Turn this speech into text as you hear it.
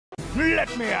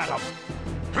Let me at him!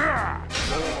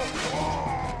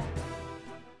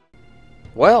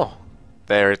 Well,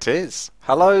 there it is.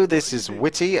 Hello, this is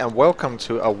Witty and welcome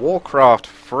to a Warcraft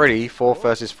 3 4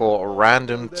 vs 4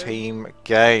 random team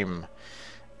game.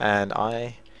 And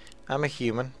I am a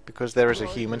human because there is a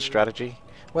human strategy.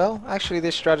 Well, actually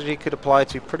this strategy could apply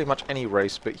to pretty much any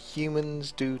race, but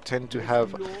humans do tend to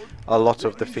have a lot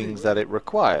of the things that it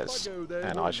requires.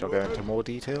 And I shall go into more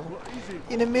detail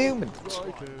in a moment.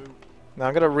 Now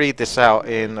I'm going to read this out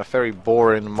in a very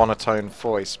boring, monotone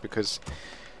voice because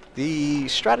the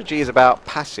strategy is about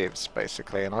passives,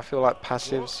 basically, and I feel like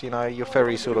passives, you know, you're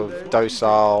very sort of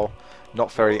docile,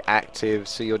 not very active,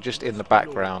 so you're just in the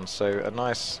background, so a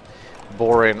nice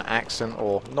boring accent,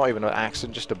 or not even an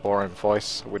accent, just a boring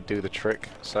voice would do the trick.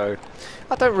 So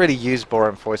I don't really use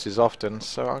boring voices often,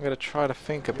 so I'm going to try to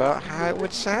think about how it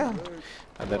would sound,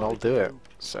 and then I'll do it.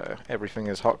 So everything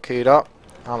is hotkeyed up.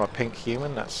 I'm a pink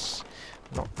human, that's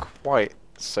not quite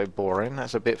so boring,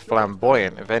 that's a bit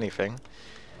flamboyant if anything.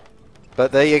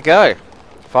 But there you go.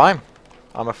 Fine.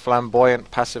 I'm a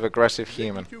flamboyant, passive-aggressive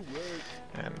human.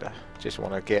 And just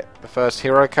want to get the first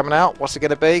hero coming out. What's it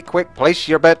going to be? Quick, place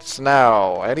your bets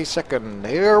now. Any second.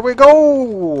 Here we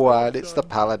go. And it's the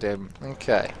Paladin.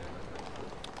 Okay.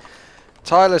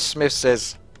 Tyler Smith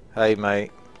says, "Hey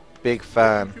mate, big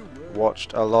fan.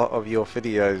 Watched a lot of your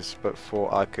videos, but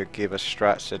thought I could give a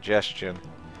strat suggestion.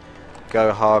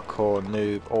 Go hardcore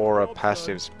noob aura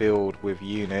passives build with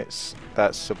units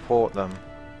that support them.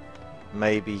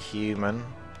 Maybe human,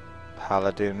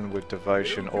 paladin with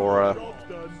devotion aura,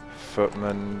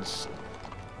 footman's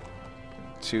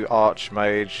to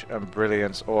archmage, and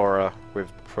brilliance aura with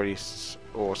priests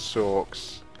or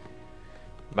sorks.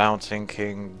 Mountain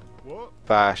king,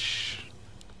 bash,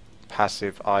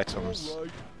 passive items.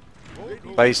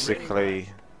 Basically,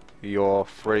 you're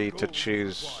free to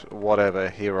choose whatever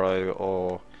hero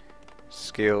or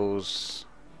skills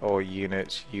or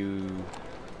units you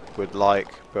would like,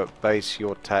 but base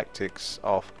your tactics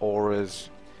off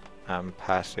auras and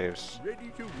passives."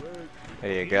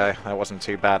 There you go. That wasn't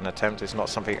too bad an attempt. It's not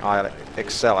something I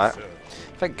excel at.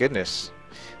 Thank goodness.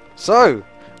 So,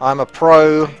 I'm a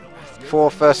pro 4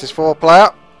 vs 4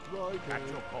 player.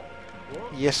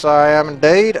 Yes, I am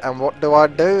indeed. And what do I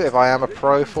do if I am a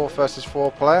pro 4 vs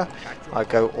 4 player? I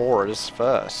go auras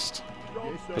first,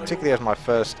 particularly as my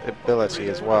first ability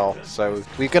as well. So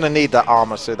we're going to need that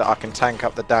armor so that I can tank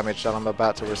up the damage that I'm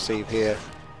about to receive here.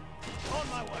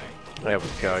 There we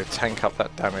go, tank up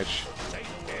that damage.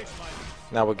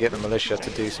 Now we'll get the militia to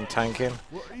do some tanking,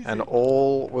 and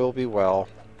all will be well.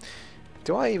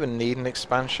 Do I even need an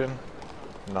expansion?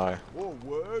 No.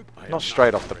 Not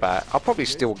straight off the bat. I'll probably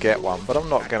still get one, but I'm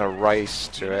not going to race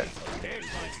to it.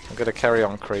 I'm going to carry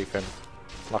on creeping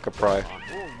like a pro.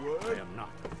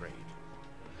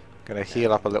 Going to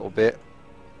heal up a little bit.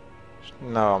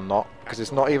 No, I'm not, because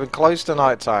it's not even close to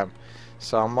night time.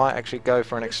 So I might actually go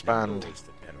for an expand,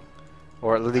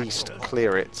 or at least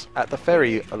clear it. At the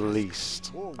very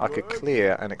least, I could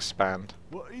clear and expand.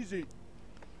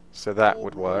 So that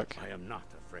would work.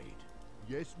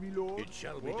 Yes, my lord. It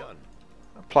shall be done.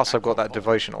 Plus I've got that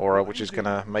devotion aura, which is going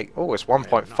to make... Oh, it's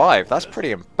 1.5. That's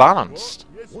pretty imbalanced.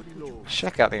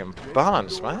 Check out the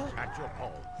imbalance, man.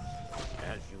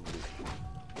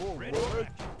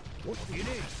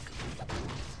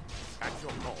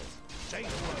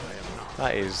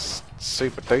 That is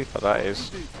super duper, that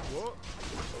is.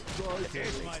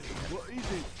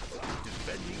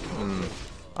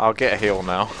 I'll get a heal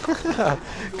now.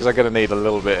 Because I'm going to need a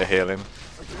little bit of healing.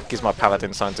 Gives my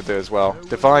paladin something to do as well.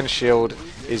 Divine Shield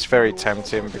is very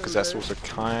tempting because that's also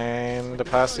kind of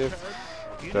passive,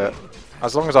 but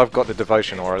as long as I've got the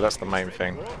devotion aura, that's the main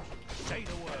thing.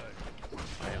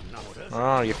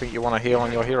 Oh, you think you want to heal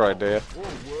on your hero, do you?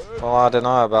 Well, I don't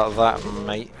know about that,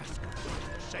 mate.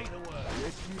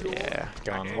 Yeah,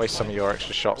 go on, waste some of your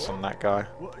extra shots on that guy.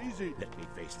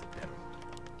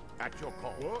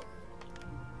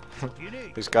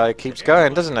 This guy keeps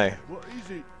going, doesn't he?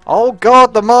 Oh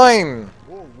god, the mine!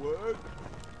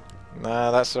 Nah,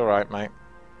 that's alright, mate.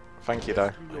 Thank you,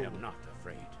 though.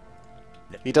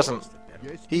 He doesn't...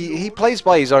 He plays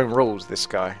by his own rules, this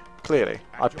guy. Clearly.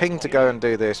 I pinged to go and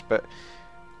do this, but...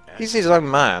 He's his own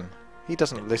man. He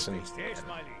doesn't listen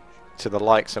to the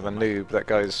likes of a noob that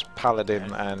goes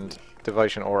Paladin and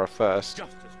Devotion Aura first.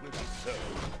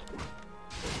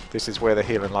 This is where the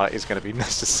healing light is going to be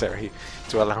necessary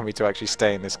to allow me to actually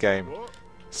stay in this game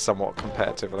somewhat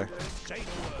competitively.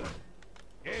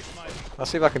 I'll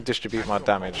see if I can distribute my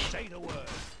damage.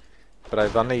 But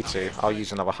if I need to, I'll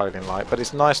use another Holding Light. But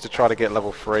it's nice to try to get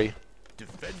level 3.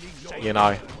 You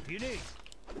know.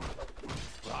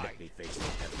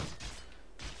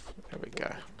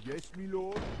 Yes, my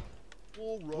lord.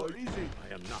 All right. What is it?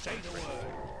 I am not. Say the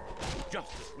word.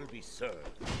 Justice will be served.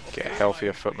 Get a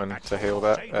healthier footman to heal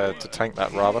that, to tank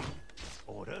that rather.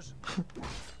 Orders.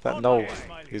 That Noel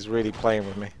is really playing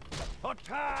with me.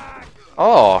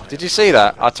 Oh, did you see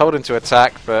that? I told him to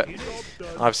attack, but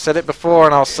I've said it before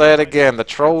and I'll say it again. The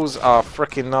trolls are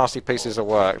freaking nasty pieces of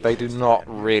work. They do not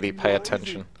really pay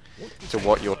attention to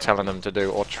what you're telling them to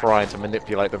do or trying to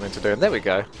manipulate them into doing. There we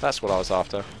go. That's what I was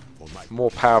after.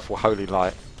 More powerful holy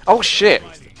light. Oh shit!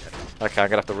 Okay, I'm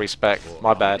gonna have to respec.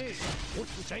 My bad.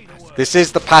 This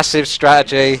is the passive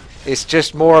strategy. It's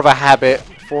just more of a habit.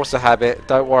 Force a habit.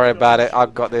 Don't worry about it.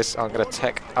 I've got this. I'm gonna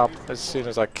tech up as soon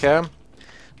as I can.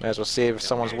 May as well see if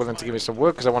someone's willing to give me some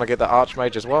wood because I want to get the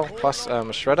Archmage as well. Plus a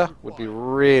Shredder would be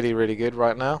really, really good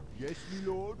right now.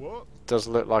 Does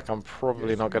look like I'm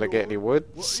probably not going to get any wood.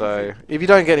 So if you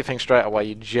don't get anything straight away,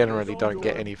 you generally don't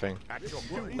get anything.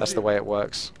 That's the way it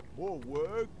works.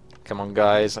 Come on,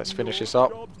 guys. Let's finish this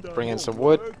up. Bring in some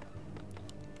wood.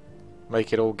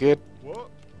 Make it all good.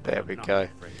 There we go.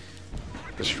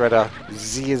 The Shredder.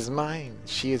 She is mine.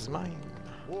 She is mine.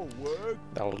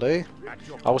 That'll do.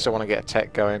 I also want to get a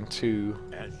tech going too.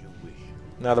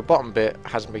 Now the bottom bit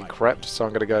hasn't been crept, so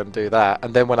I'm going to go and do that.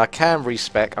 And then when I can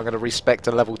respec, I'm going to respec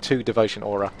to level 2 Devotion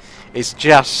Aura. It's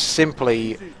just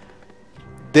simply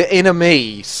the inner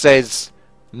me says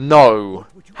no.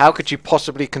 How could you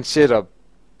possibly consider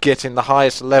getting the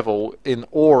highest level in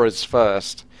auras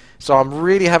first? So I'm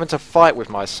really having to fight with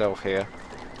myself here.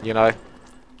 You know,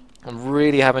 I'm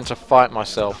really having to fight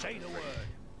myself.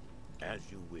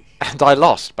 And I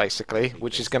lost, basically,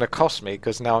 which is going to cost me,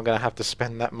 because now I'm going to have to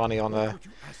spend that money on a...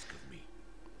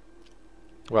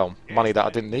 Well, money that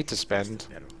I didn't need to spend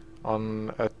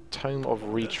on a Tome of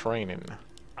Retraining.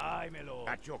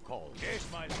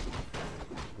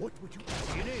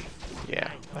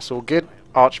 Yeah, that's all good.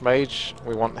 Archmage,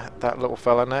 we want that little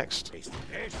fella next.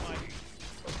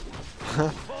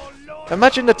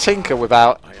 Imagine the Tinker with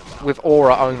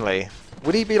Aura only.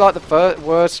 Would he be like the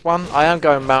worst one? I am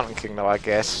going Mountain King though, I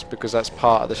guess, because that's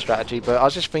part of the strategy. But I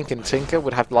was just thinking Tinker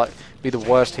would have like be the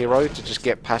worst hero to just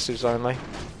get passives only,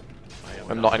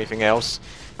 and not anything else,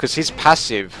 because his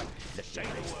passive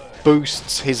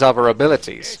boosts his other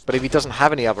abilities. But if he doesn't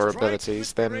have any other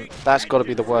abilities, then that's got to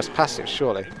be the worst passive,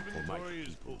 surely.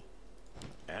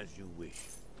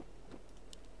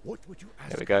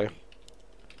 There we go.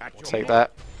 Take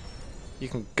that. You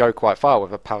can go quite far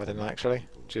with a Paladin actually.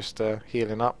 Just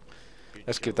healing up.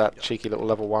 Let's give that cheeky little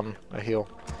level 1 a heal.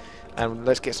 And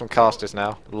let's get some casters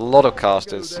now. A lot of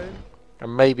casters.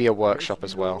 And maybe a workshop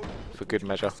as well, for good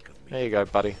measure. There you go,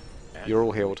 buddy. You're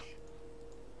all healed.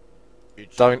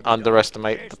 Don't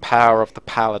underestimate the power of the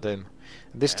Paladin.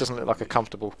 This doesn't look like a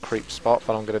comfortable creep spot,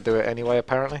 but I'm going to do it anyway,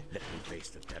 apparently.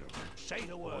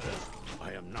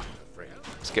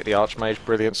 Let's get the Archmage,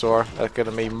 Brilliance Aura. There's going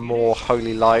to be more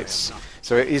Holy Lights.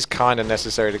 So it is kind of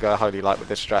necessary to go Holy Light with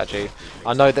this strategy.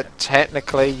 I know that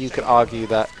technically you could argue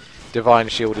that Divine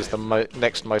Shield is the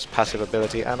next most passive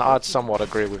ability, and I'd somewhat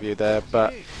agree with you there,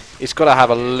 but it's got to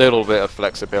have a little bit of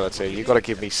flexibility. You've got to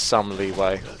give me some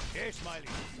leeway,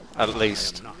 at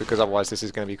least, because otherwise this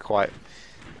is going to be quite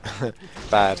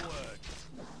bad.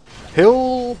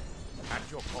 Hill!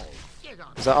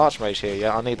 Is that Archmage here?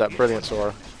 Yeah, I need that Brilliance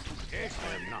Aura.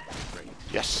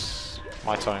 Yes!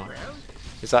 My tome.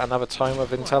 Is that another Tome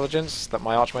of Intelligence that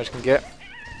my Archmage can get?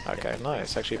 Okay, no,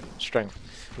 it's actually Strength.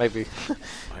 Maybe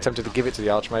tempted to give it to the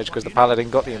Archmage because the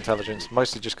Paladin got the Intelligence.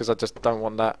 Mostly just because I just don't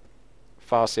want that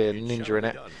Farseer Ninja in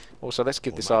it. Also, let's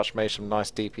give this Archmage some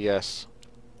nice DPS.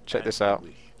 Check this out.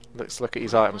 Let's look at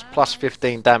his items. Plus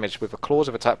 15 damage with a Claws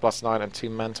of Attack plus 9 and 2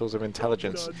 Mantles of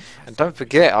Intelligence. And don't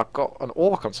forget, I've got an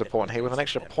Orc I'm supporting here with an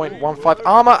extra 0.15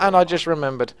 armor, and I just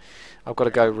remembered. I've got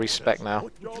to go respec now.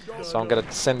 So I'm going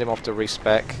to send him off to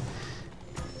respec.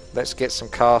 Let's get some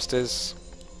casters.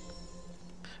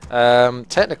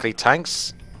 Technically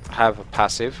tanks have a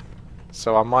passive,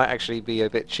 so I might actually be a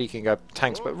bit cheeky and go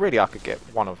tanks, but really I could get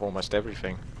one of almost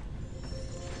everything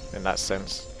in that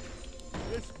sense.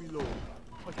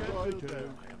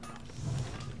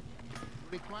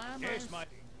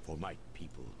 For my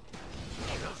people.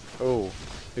 Oh,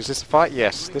 is this a fight?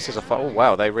 Yes, this is a fight. Oh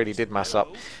wow, they really did mess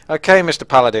up. Okay, Mr.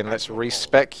 Paladin, let's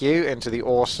respec you into the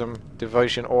awesome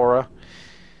Devotion Aura.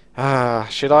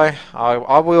 Should I?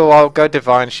 I will. I'll go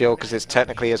Divine Shield because it's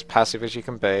technically as passive as you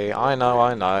can be. I know,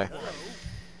 I know.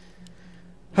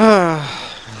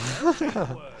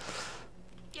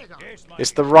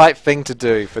 It's the right thing to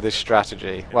do for this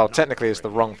strategy. Well, technically it's the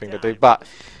wrong thing to do, but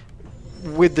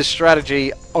with the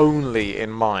strategy only in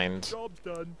mind,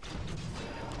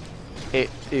 it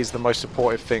is the most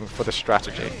supportive thing for the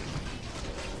strategy.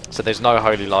 So there's no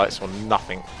holy lights or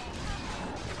nothing.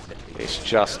 It's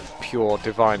just pure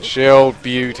divine shield,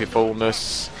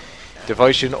 beautifulness,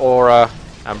 devotion aura,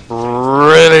 and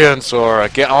brilliance aura.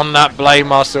 Get on that Blade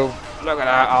Master. Look at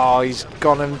that. Oh, he's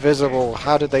gone invisible.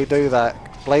 How did they do that?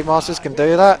 Blade Masters can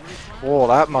do that? Oh,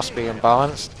 that must be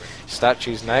imbalanced.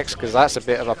 Statues next, because that's a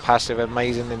bit of a passive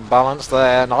amazing imbalance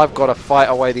there. And I've got to fight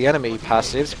away the enemy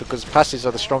passives, because passives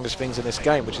are the strongest things in this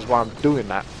game, which is why I'm doing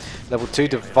that. Level 2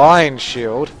 Divine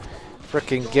Shield.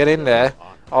 Freaking get in there.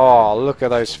 Oh, look at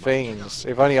those fiends.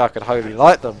 If only I could holy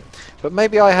light them. But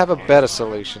maybe I have a better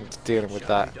solution to dealing with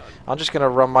that. I'm just going to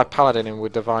run my paladin in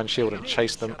with Divine Shield and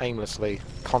chase them aimlessly,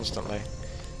 constantly.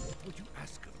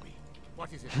 Look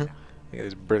at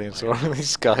this brilliance.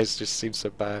 These guys just seem so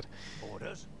bad.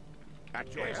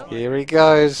 Here he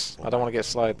goes. I don't want to get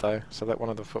slowed though, so let one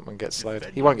of the footmen get slowed.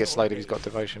 He won't get slowed if he's got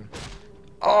devotion.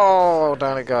 Oh,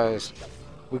 down it goes.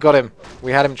 We got him.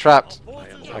 We had him trapped.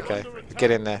 Okay,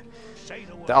 get in there.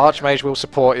 The Archmage will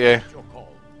support you.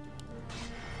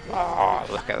 Oh,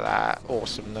 look at that.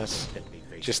 Awesomeness.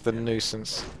 Just the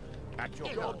nuisance.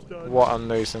 What a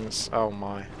nuisance. Oh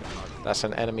my. That's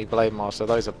an enemy Blade Master.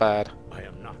 Those are bad.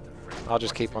 I'll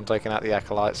just keep on taking out the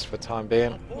Acolytes for the time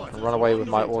being. And run away with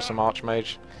my awesome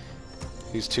Archmage.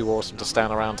 Who's too awesome to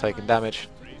stand around taking damage.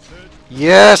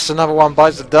 Yes! Another one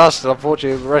bites the dust.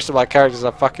 Unfortunately, the rest of my characters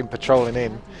are fucking patrolling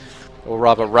in. Or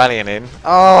rather, rallying in.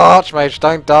 Oh, Archmage,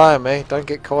 don't die on me. Don't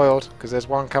get coiled. Because there's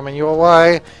one coming your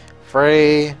way.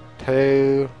 3,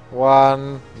 2,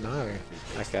 1. No.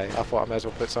 Okay, I thought I may as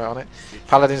well put something on it.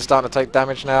 Paladin's starting to take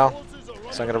damage now.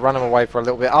 So I'm going to run him away for a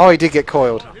little bit. Oh, he did get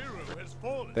coiled.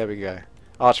 There we go.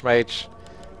 Archmage,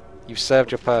 you've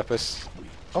served your purpose.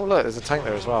 Oh look, there's a tank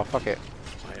there as well. Fuck it.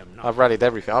 I've rallied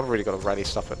everything. I've really got to rally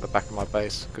stuff at the back of my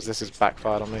base, because this has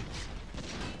backfired on me.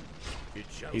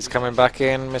 He's coming back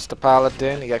in, Mr.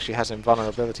 Paladin. He actually has an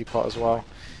invulnerability pot as well,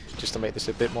 just to make this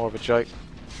a bit more of a joke.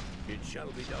 It shall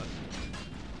be done.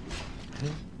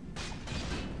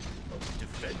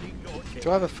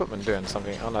 Do I have a footman doing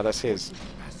something? Oh no, that's his.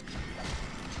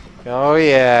 Oh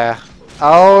yeah.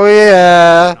 Oh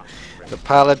yeah! The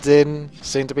Paladin,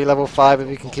 soon to be level 5 if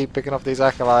you can keep picking off these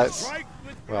Acolytes.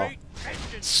 Well,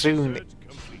 soon.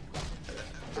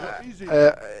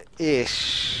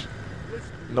 Ish.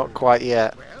 Not quite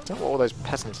yet. I don't know what all those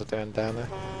peasants are doing down there.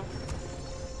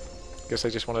 Guess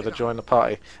they just wanted to join the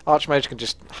party. Archmage can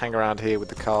just hang around here with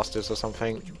the casters or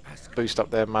something. Boost up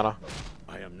their mana.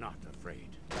 I am not afraid.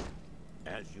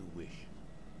 As you wish.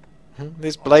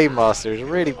 This Blade Master is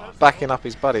really backing up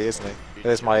his buddy, isn't he?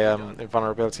 There's my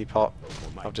invulnerability pot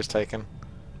I've just taken.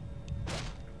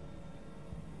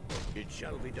 It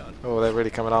shall be done. Oh, they're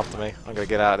really coming after me. I'm going to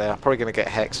get out of there. I'm probably going to get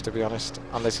hexed, to be honest.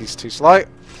 Unless he's too slow.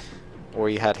 Or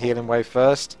he had healing wave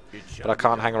first. But I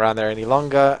can't hang around there any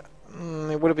longer.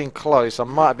 It would have been close. I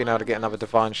might have been able to get another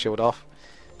Divine Shield off.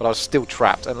 But I was still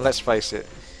trapped. And let's face it.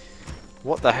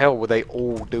 What the hell were they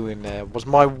all doing there? Was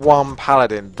my one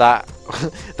paladin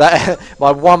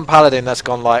my one paladin that's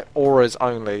gone like auras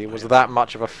only was that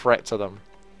much of a threat to them?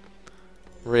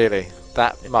 Really?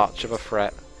 That much of a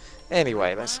threat?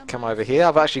 Anyway, let's come over here.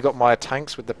 I've actually got my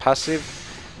tanks with the passive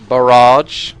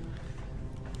barrage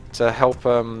to help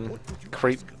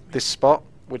creep this spot,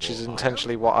 which is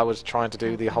intentionally what I was trying to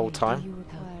do the whole time.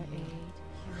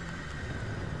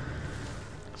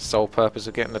 Sole purpose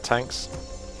of getting the tanks.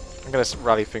 I'm going to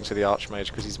rally things to the Archmage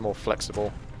because he's more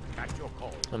flexible.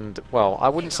 And, well, I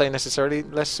wouldn't say necessarily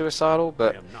less suicidal,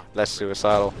 but less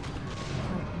suicidal.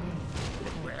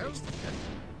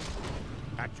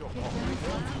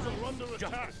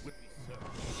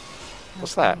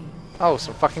 What's that? Oh,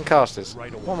 some fucking casters.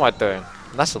 What am I doing?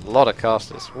 That's a lot of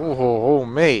casters. Ooh,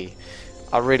 me.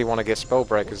 I really want to get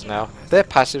Spellbreakers now. They're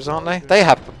passives, aren't they? They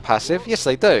have passive. Yes,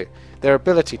 they do. Their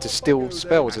ability to steal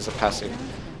spells is a passive.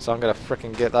 So I'm going to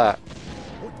frickin' get that.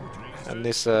 And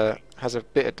this has a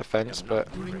bit of defense,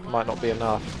 but might not be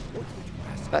enough.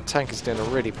 That tank is doing a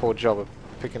really poor job of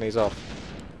picking these off.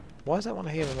 Why is that one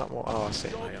healing up more? Oh, I see.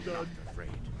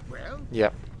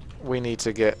 Yep. We need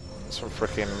to get some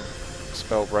frickin'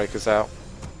 Spellbreakers out.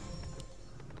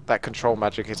 That control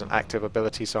magic is an active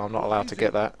ability, so I'm not allowed to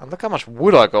get that. And look how much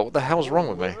wood I got. What the hell's wrong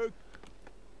with me?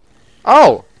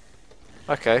 Oh!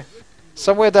 Okay.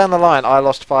 Somewhere down the line I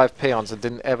lost 5 peons and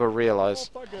didn't ever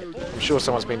realise. I'm sure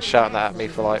someone's been shouting that at me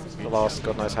for like the last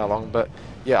god knows how long, but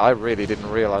yeah, I really didn't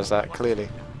realise that, clearly.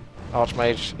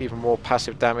 Archmage, even more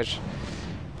passive damage.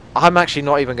 I'm actually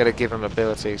not even going to give him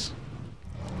abilities.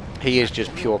 He is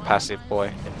just pure passive,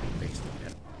 boy.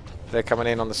 They're coming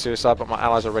in on the suicide, but my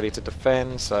allies are ready to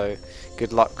defend, so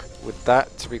good luck with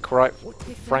that, to be quite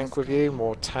frank with you.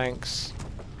 More tanks.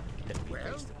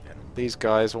 These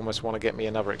guys almost want to get me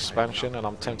another expansion, and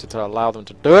I'm tempted to allow them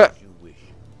to do it.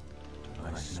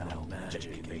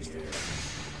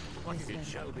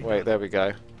 Wait, there we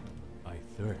go. I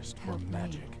thirst for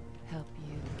magic. Help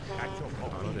you.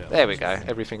 There we go.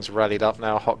 Everything's rallied up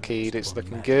now, hotkeyed, it's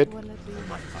looking good.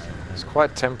 It's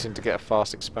quite tempting to get a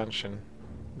fast expansion.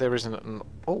 There isn't an...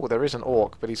 Oh, there is an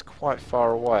orc, but he's quite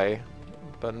far away.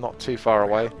 But not too far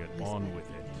away. Get on with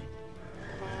it.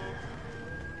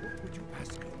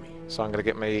 So I'm going to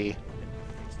get me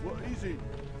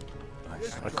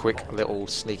a quick little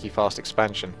sneaky fast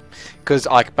expansion. Because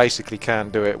I basically can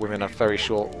do it within a very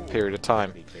short period of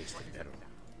time.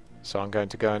 So I'm going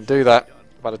to go and do that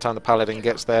by the time the paladin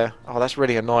gets there. Oh, that's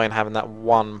really annoying having that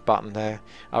one button there.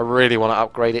 I really want to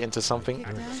upgrade it into something,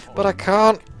 but I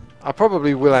can't. I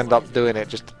probably will end up doing it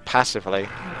just passively.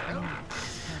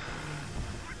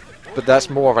 But that's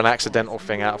more of an accidental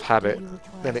thing out of habit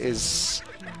than it is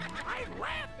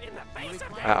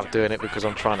out of doing it because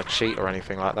I'm trying to cheat or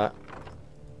anything like that.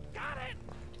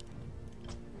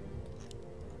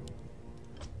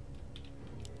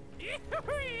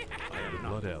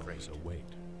 Blood elves await.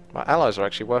 My allies are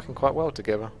actually working quite well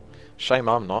together. Shame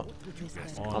I'm not.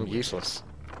 I'm useless.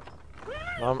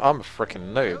 I'm a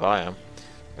freaking noob, I am.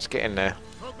 Let's get in there.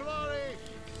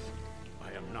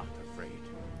 I am not afraid.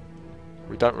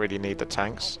 We don't really need the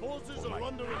tanks.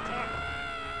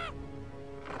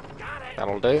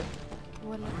 That'll do.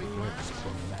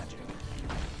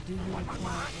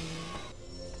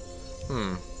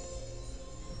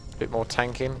 Bit more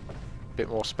tanking, bit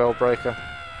more spellbreaker,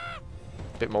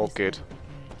 bit more good.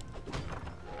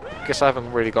 Guess I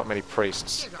haven't really got many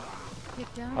priests.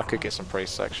 I could get some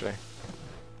priests actually.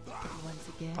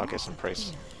 I'll get some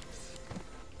priests.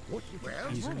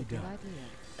 Easily done.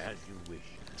 As you wish.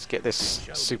 Let's get this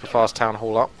super fast town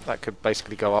hall up. That could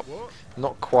basically go up.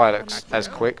 Not quite as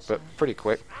quick, but pretty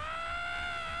quick.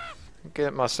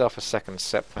 Get myself a second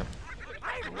Zeppelin.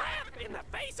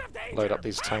 Load up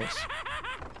these tanks.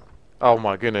 Oh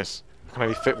my goodness. I can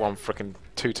only fit one frickin'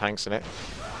 2 tanks in it.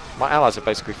 My allies have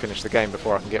basically finished the game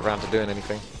before I can get around to doing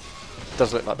anything. It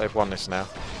does look like they've won this now.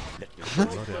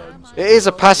 It is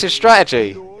a passive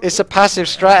strategy. It's a passive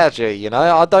strategy, you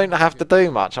know. I don't have to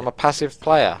do much. I'm a passive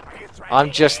player.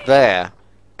 I'm just there.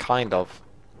 Kind of.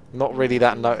 Not really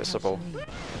that noticeable.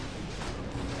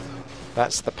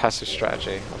 That's the passive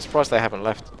strategy. I'm surprised they haven't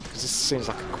left, because this seems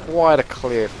like quite a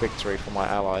clear victory for my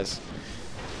allies.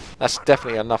 That's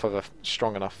definitely enough of a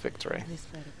strong enough victory.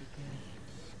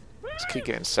 Let's keep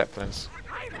getting Zeppelins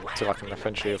until I can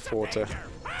eventually afford to...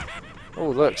 Oh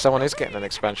look, someone is getting an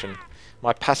expansion.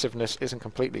 My passiveness isn't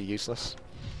completely useless.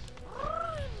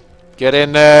 Get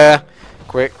in there!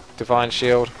 Quick, Divine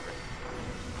Shield.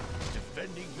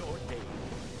 Defending your name.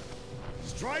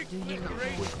 Strike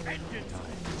with great vengeance.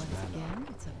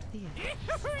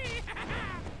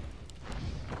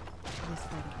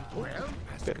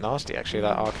 Bit nasty actually,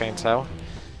 that Arcane Tower.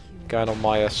 Going on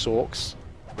my Sorks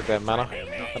with their mana.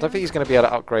 I don't think he's going to be able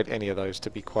to upgrade any of those, to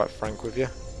be quite frank with you.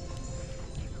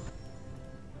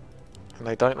 And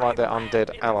they don't like their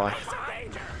undead ally.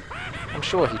 I'm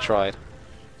sure he tried.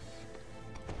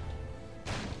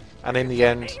 And in the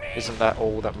end, isn't that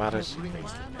all that matters?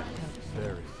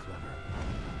 Very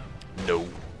clever. No.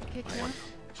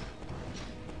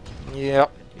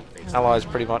 Yep. Allies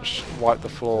pretty much wipe the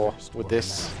floor with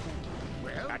this.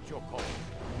 At your call.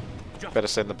 Better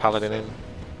send the paladin in.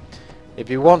 If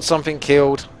you want something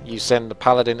killed, you send the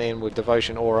paladin in with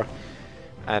Devotion Aura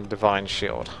and Divine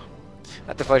Shield.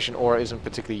 That Devotion Aura isn't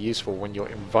particularly useful when you're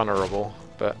invulnerable,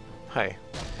 but hey,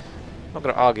 I'm not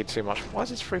going to argue too much. Why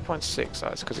is this 3.6? Oh,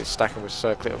 it's because it's stacking with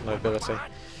Circlet of Nobility.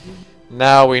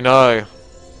 Now we know.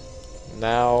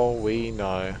 Now we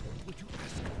know.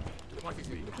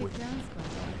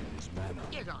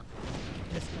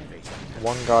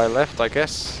 One guy left, I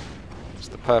guess. It's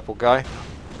the purple guy.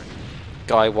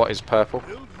 Guy, what is purple?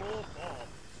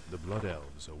 The blood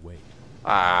elves await.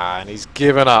 Ah, and he's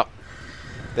given up.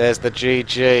 There's the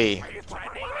GG.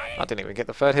 I didn't even get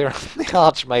the third hero. The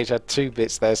Archmage had 2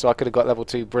 bits there, so I could have got level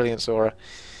 2 Brilliance Aura.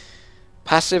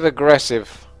 Passive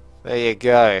aggressive. There you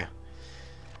go.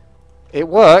 It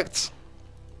worked.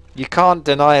 You can't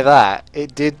deny that.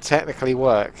 It did technically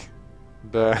work.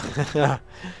 But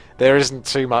there isn't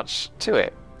too much to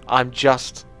it. I'm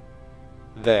just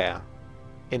there.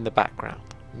 In the background.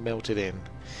 Melted in.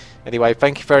 Anyway,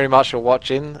 thank you very much for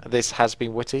watching. This has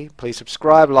been Witty. Please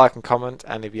subscribe, like and comment,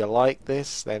 and if you like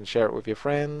this, then share it with your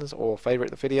friends or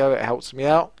favourite the video. It helps me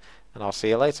out, and I'll see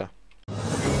you later.